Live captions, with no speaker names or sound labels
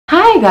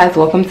Hi guys,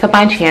 welcome to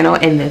my channel.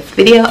 In this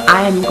video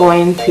I am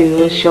going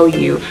to show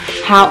you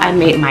how I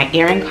made my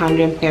Erin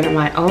Condren planner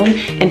my own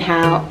and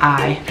how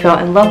I fell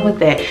in love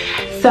with it.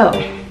 So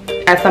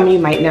as some of you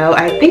might know,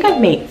 I think I've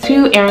made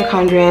 2 Erin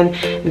Condren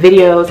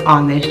videos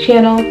on this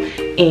channel,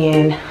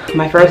 and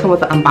my first one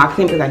was an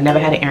unboxing because I never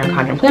had an Erin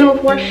Condren planner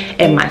before,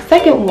 and my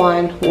second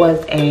one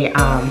was a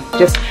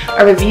just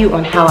a review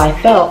on how I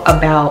felt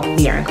about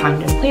the Erin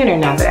Condren planner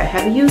now that I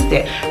have used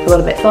it for a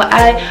little bit. So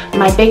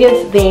my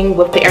biggest thing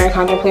with the Erin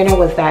Condren planner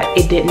was that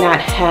it did not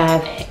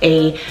have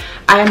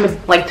I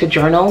like to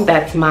journal.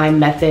 That's my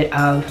method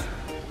of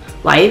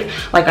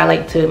life. Like I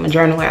like to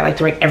journal where I like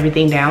to write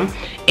everything down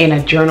in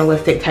a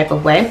journalistic type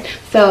of way.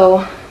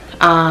 So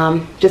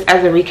just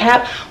as a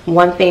recap,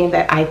 one thing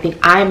that I think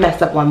I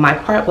messed up on my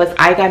part was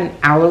I got an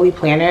hourly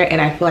planner,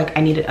 and I feel like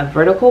I needed a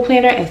vertical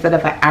planner instead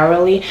of an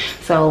hourly.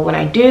 So when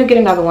I do get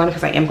another one,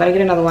 because I am going to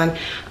get another one,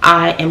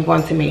 I am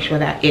going to make sure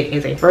that it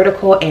is a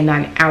vertical and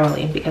not an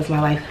hourly, because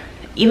my life,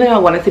 even though I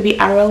want it to be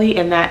hourly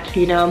and that,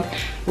 you know,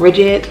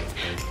 rigid,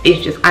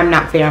 it's just I'm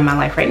not there in my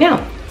life right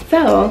now.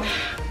 So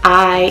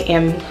I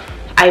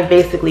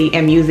basically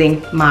am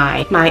using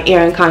my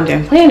Erin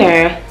Condren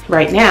planner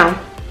right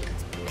now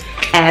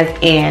as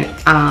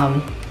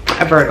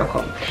a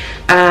vertical,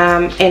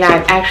 and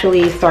I've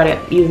actually started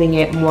using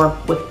it more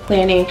with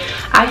planning.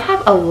 I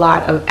have a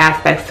lot of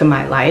aspects to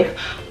my life.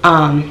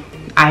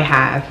 I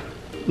have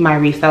my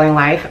reselling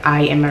life.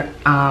 I am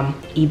a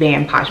eBay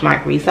and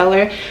Poshmark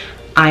reseller.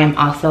 I am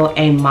also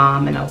a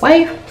mom and a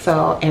wife,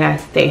 and I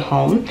stay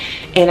home,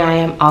 and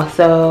I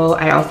also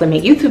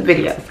make YouTube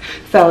videos.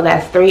 So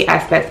that's 3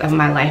 aspects of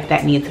my life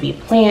that need to be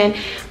planned.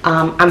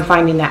 I'm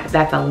finding that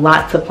that's a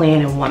lot to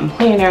plan in one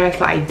planner,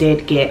 so I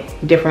did get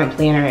different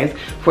planners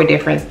for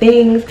different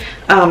things.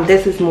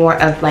 This is more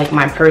of like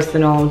my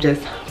personal,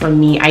 just for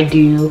me. I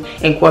do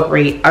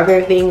incorporate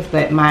other things,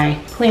 but my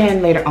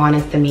plan later on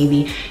is to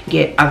maybe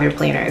get other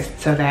planners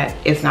so that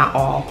it's not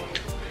all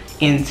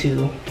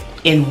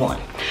in one.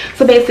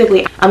 So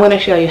basically, I'm going to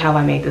show you how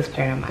I made this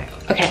planner my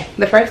own. Okay,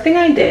 the first thing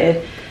I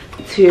did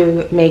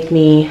to make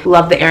me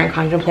love the Erin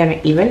Condren planner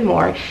even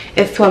more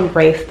is to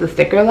embrace the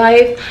sticker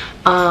life.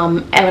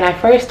 And when I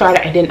first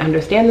started, I didn't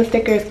understand the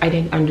stickers. I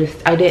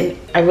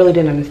really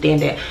didn't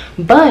understand it.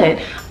 But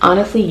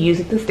honestly,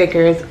 using the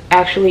stickers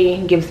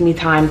actually gives me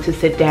time to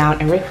sit down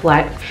and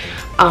reflect.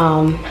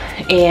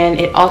 And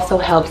it also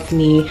helps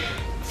me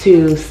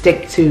to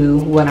stick to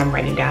what I'm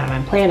writing down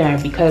in my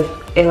planner because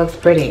it looks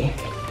pretty.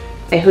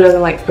 And who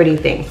doesn't like pretty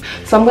things?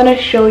 So I'm going to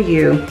show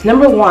you.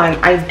 Number one,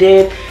 I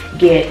did not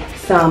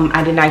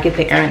get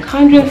the Erin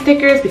Condren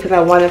stickers because I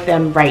wanted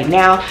them right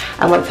now.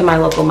 I went to my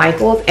local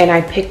Michael's and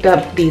I picked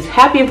up these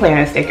Happy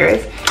Planner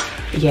stickers.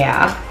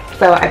 Yeah,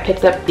 so I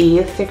picked up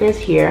these stickers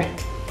here.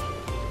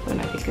 I don't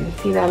know if you can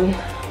see them.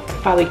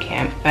 Probably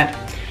can't, but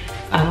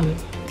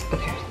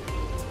okay.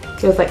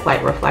 It was like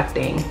light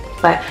reflecting.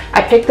 But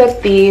I picked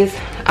up these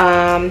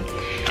right,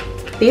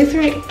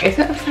 is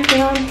it upside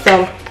down?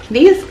 So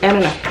these, I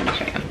don't know, let me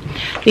show you.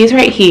 These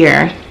right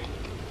here,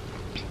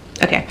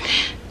 okay,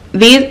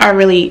 these are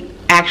really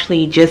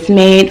actually just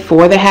made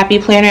for the Happy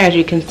Planner, as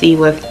you can see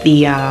with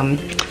the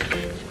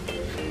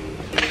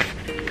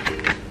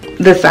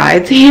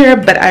sides here,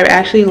 but I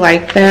actually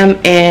like them,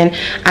 and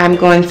I'm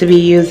going to be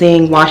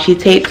using washi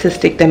tape to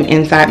stick them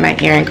inside my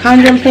Erin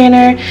Condren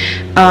planner,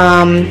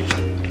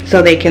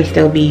 so they can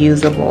still be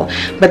usable,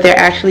 but they're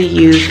actually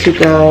used to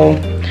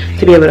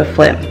be able to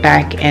flip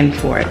back and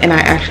forth, and I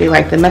actually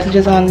like the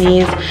messages on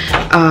these.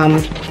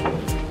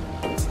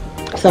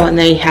 And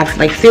they have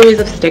like series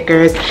of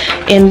stickers,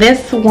 and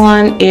this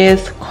one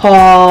is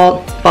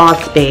called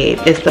Boss Babe.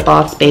 It's the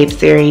Boss Babe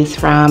series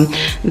from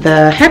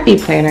the Happy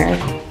Planner,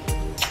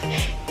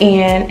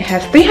 and it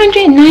has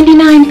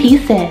 399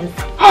 pieces.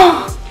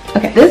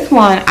 Okay, this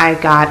one I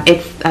got,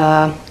 it's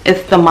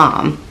the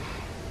Mom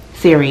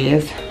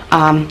series.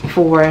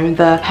 For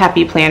the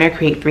Happy Planner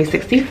Create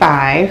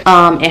 365.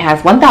 It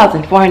has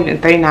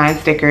 1,439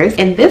 stickers,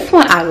 and this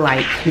one I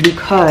like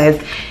because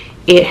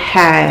it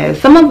has,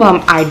 some of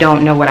them I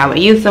don't know what I would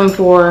use them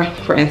for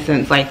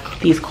instance, like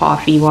these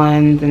coffee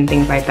ones and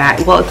things like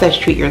that. Well, it says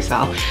treat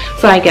yourself,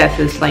 so I guess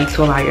it's like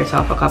to allow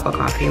yourself a cup of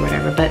coffee or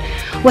whatever, but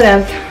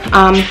whatever.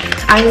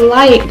 I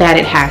like that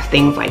it has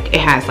things like,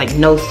 it has like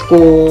no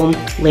school,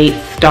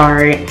 late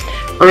start,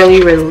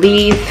 early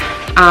release.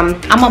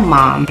 I'm a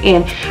mom,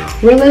 and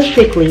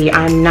realistically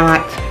I'm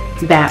not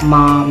that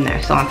mom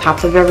that's on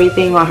top of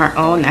everything on her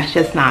own. That's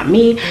just not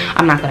me.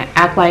 I'm not going to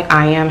act like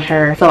I am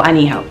her, so I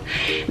need help.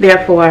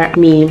 Therefore,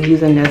 me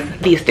using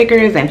these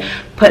stickers and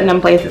putting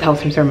them places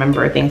helps me to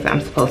remember things that I'm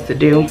supposed to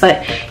do.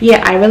 But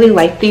yeah, I really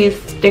like these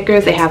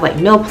stickers. They have like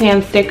meal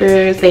plan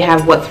stickers, they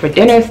have what's for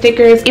dinner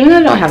stickers, even though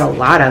I don't have a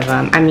lot of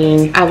them. I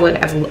mean,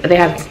 they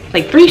have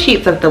like 3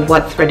 sheets of the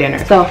what's for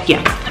dinner. So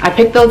yeah, I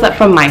picked those up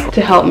from Michael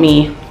to help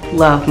me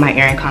love my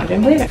Erin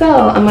Condren planner.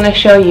 So I'm going to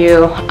show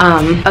you,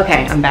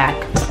 okay, I'm back.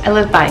 I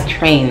live by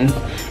trains,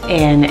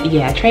 and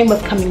yeah, a train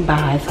was coming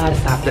by, so I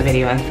stopped the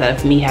video instead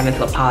of me having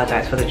to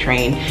apologize for the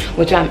train,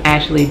 which I'm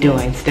actually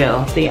doing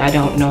still. See, I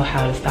don't know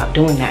how to stop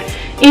doing that.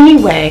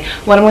 Anyway,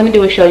 what I'm going to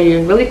do is show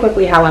you really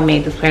quickly how I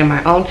made this plan on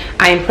my own.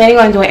 I am planning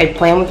on doing a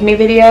plan with me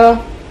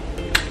video.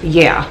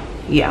 Yeah.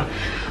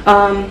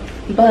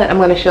 But I'm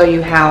going to show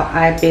you how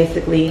I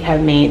basically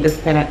have made this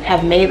plan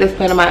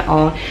on my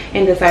own,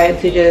 and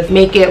decided to just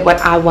make it what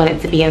I want it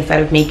to be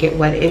instead of make it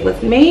what it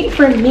was made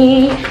for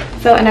me.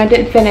 So, and I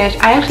didn't finish.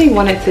 I actually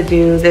wanted to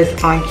do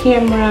this on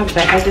camera,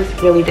 but I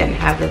just really didn't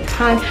have the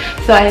time.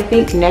 So I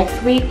think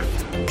next week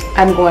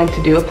I'm going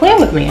to do a plan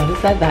with me. I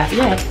just said that,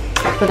 yeah,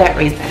 for that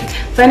reason.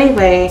 So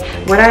anyway,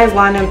 what I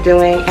wound up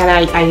doing,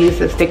 and I used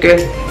the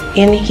stickers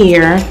in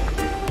here.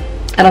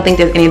 I don't think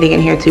there's anything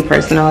in here too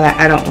personal that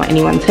I don't want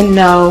anyone to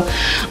know.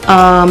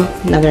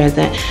 No, there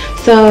isn't.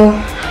 So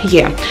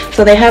yeah,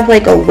 so they have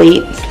like a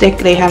weight stick.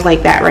 They have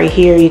like that right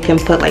here. You can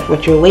put like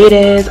what your weight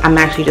is. I'm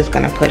actually just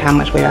gonna put how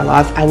much weight I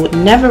lost. I would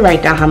never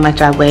write down how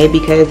much I weigh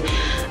because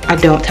I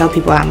don't tell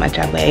people how much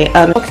I weigh.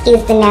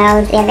 Excuse the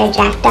nose, yeah, they're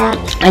jacked up.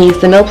 I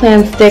used the meal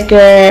plan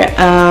sticker.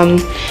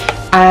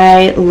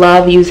 I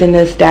love using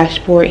this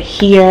dashboard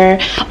here.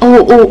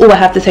 Oh, I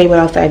have to tell you what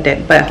else I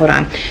did, but hold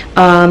on.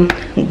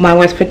 My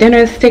What's for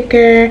Dinner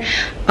sticker,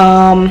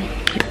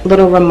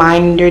 little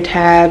reminder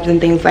tabs and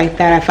things like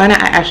that. I find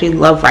that I actually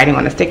love writing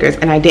on the stickers,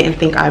 and I didn't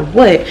think I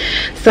would.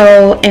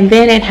 So, and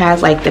then it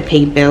has like the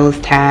pay bills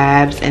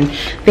tabs and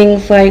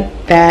things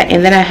like that.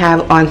 And then I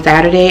have on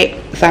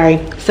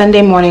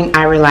Sunday morning,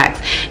 I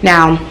relax.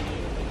 Now,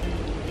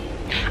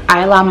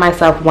 I allow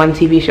myself one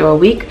TV show a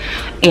week,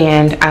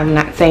 and I'm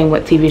not saying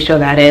what TV show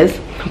that is,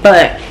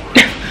 but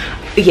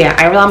yeah,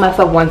 I allow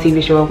myself one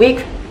TV show a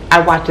week. I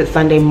watch it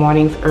Sunday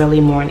mornings, early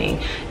morning.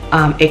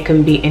 It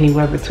can be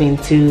anywhere between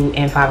 2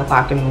 and 5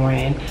 o'clock in the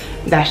morning.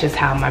 That's just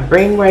how my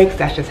brain works.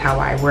 That's just how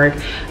I work.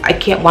 I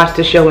can't watch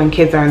the show when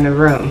kids are in the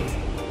room.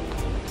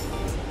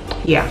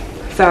 Yeah.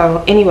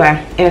 So anyway,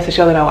 and it's a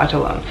show that I watch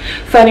alone.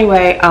 So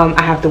anyway,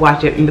 I have to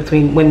watch it in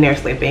between when they're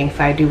sleeping.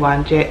 So I do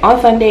watch it on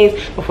Sundays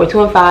before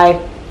 2 and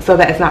 5, so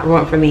that it's not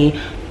ruined for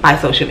me by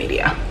social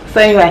media.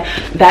 So anyway,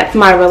 that's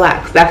my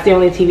relax. That's the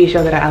only TV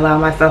show that I allow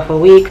myself a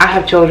week. I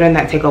have children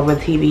that take over the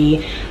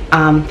TV,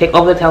 take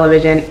over the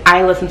television.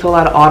 I listen to a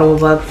lot of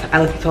audiobooks.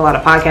 I listen to a lot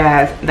of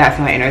podcasts. That's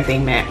my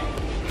entertainment.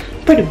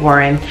 Pretty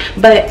boring,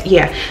 but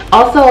yeah.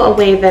 Also, a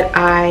way that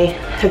I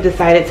have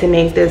decided to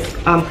make this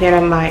plan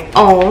on my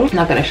own. I'm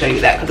not going to show you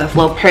that because that's a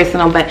little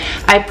personal, but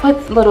I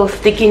put little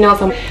sticky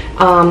notes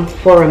on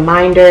for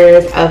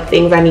reminders of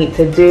things I need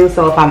to do.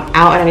 So if I'm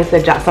out and I need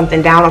to jot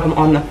something down, or if I'm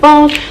on the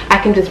phone, I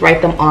can just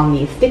write them on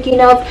these sticky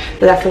notes.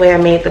 So that's the way I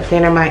made the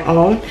plan on my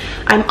own.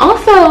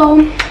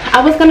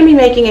 I was going to be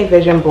making a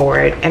vision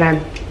board, and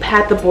I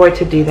had the board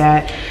to do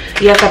that.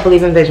 Yes, I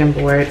believe in vision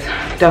boards.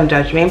 Don't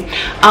judge me.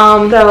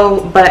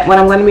 But what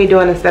I'm going to be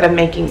doing, instead of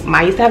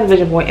I used to have a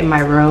vision board in my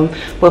room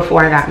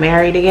before I got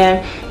married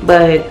again,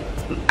 but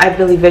I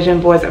believe vision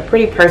boards are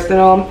pretty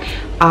personal,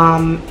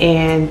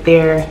 and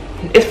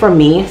it's for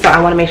me, so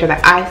I want to make sure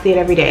that I see it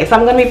every day. So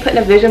I'm going to be putting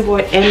a vision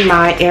board in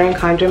my Erin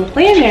Condren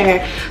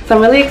planner. So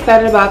I'm really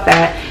excited about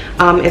that.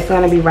 It's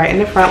going to be right in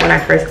the front when I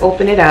first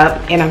open it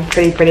up, and I'm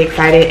pretty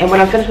excited. And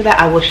when I'm finished with that,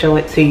 I will show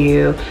it to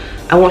you.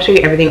 I won't show you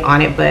everything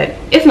on it, but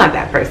it's not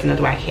that personal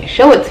where I can't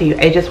show it to you.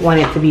 I just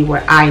want it to be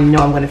where I know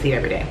I'm going to see it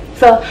every day.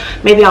 So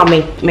maybe I'll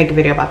make a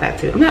video about that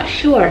too. I'm not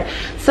sure.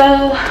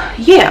 So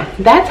yeah,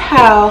 that's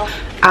how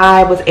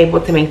I was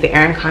able to make the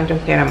Erin Condren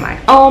plan on my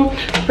own.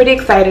 I'm pretty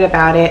excited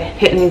about it.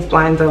 Hitting these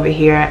blinds over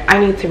here. I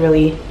need to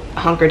really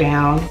hunker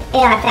down.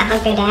 Yeah, I said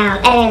hunker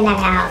down. Editing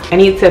that out. I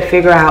need to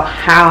figure out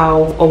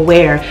how or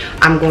where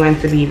I'm going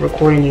to be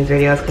recording these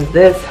videos, because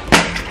this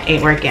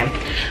ain't working.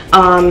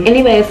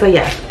 Anyway, so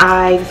yes,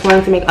 I just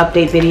wanted to make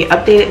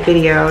updated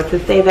video to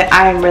say that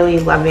I am really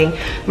loving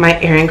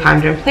my Erin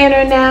Condren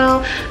planner now.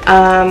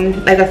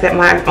 Like I said,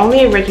 my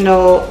only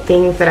original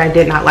things that I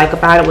did not like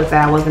about it was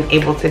that I wasn't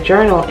able to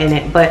journal in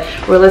it, but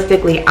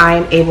realistically I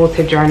am able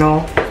to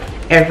journal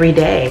every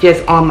day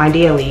just on my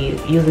daily,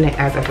 using it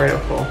as a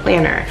vertical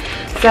planner.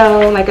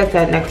 So like I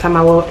said, next time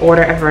I will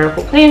order a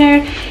vertical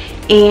planner,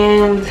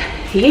 and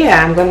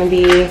yeah, I'm going to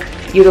be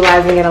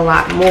utilizing it a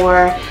lot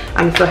more.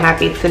 I'm so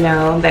happy to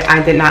know that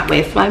I did not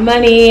waste my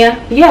money.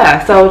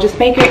 Yeah, so just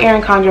make your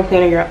Erin Condren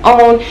planner your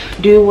own.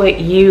 Do what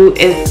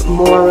is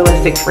more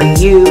realistic for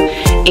you,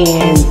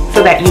 and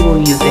so that you will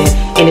use it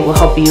and it will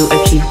help you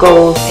achieve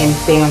goals and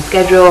stay on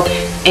schedule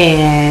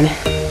and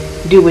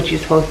do what you're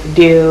supposed to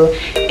do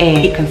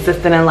and be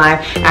consistent in life.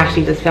 I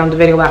actually just filmed a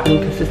video about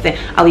being consistent.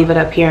 I'll leave it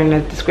up here in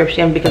the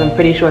description because I'm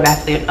pretty sure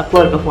that's been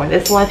uploaded before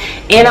this one.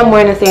 And I'm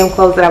wearing the same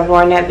clothes that I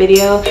wore in that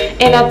video,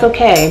 and that's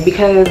okay,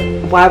 because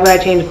why would I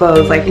change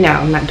clothes? Like, no,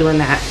 I'm not doing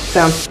that.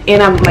 So,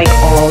 and I'm like,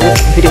 this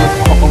video is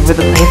all over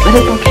the place, but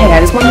it's okay. I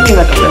just want to do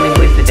like a really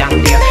wasted down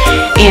video,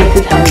 and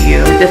to tell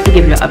you, just to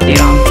give you an update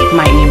on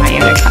my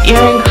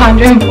Erin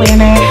Condren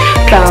planner.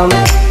 So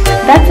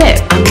that's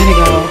it. I'm gonna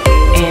go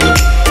and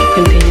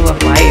continue with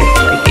life.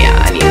 Like, yeah,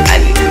 I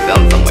need to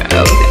film somewhere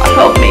else.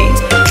 Help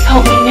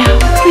me now,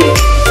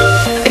 please.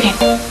 Okay,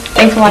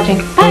 thanks for for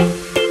watching. Bye.